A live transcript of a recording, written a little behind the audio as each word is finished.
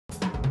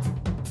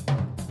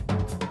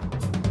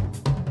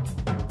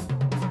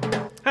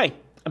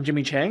I'm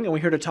Jimmy Chang, and we're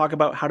here to talk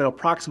about how to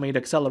approximate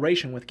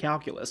acceleration with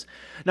calculus.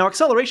 Now,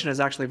 acceleration is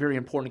actually a very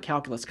important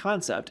calculus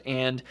concept,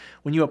 and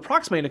when you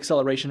approximate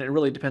acceleration, it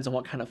really depends on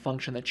what kind of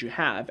function that you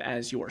have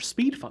as your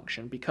speed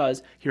function,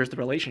 because here's the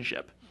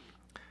relationship.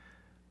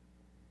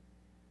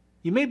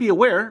 You may be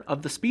aware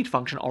of the speed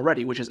function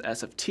already, which is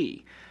s of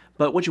t,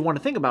 but what you want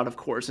to think about, of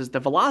course, is the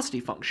velocity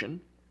function,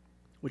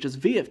 which is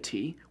v of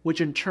t, which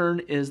in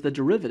turn is the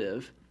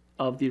derivative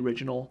of the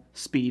original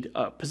speed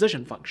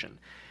position function.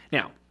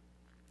 Now,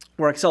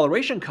 where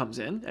acceleration comes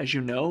in, as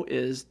you know,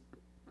 is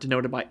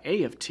denoted by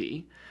a of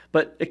t,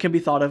 but it can be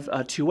thought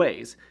of two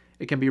ways.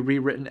 It can be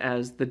rewritten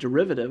as the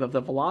derivative of the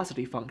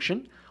velocity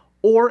function,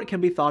 or it can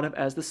be thought of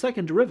as the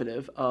second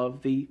derivative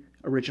of the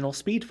original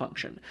speed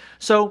function.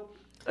 So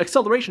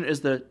acceleration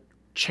is the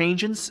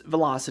change in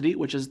velocity,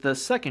 which is the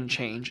second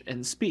change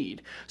in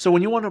speed. So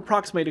when you want to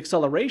approximate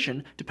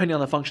acceleration, depending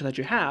on the function that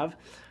you have,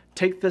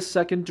 take the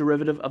second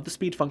derivative of the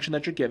speed function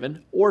that you're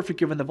given, or if you're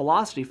given the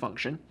velocity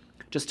function,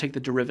 just take the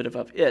derivative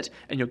of it,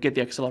 and you'll get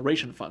the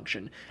acceleration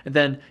function. And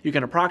then you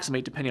can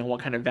approximate depending on what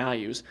kind of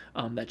values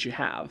that you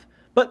have.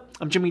 But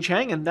I'm Jimmy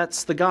Chang, and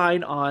that's the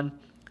guide on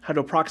how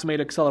to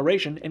approximate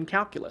acceleration in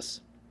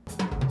calculus.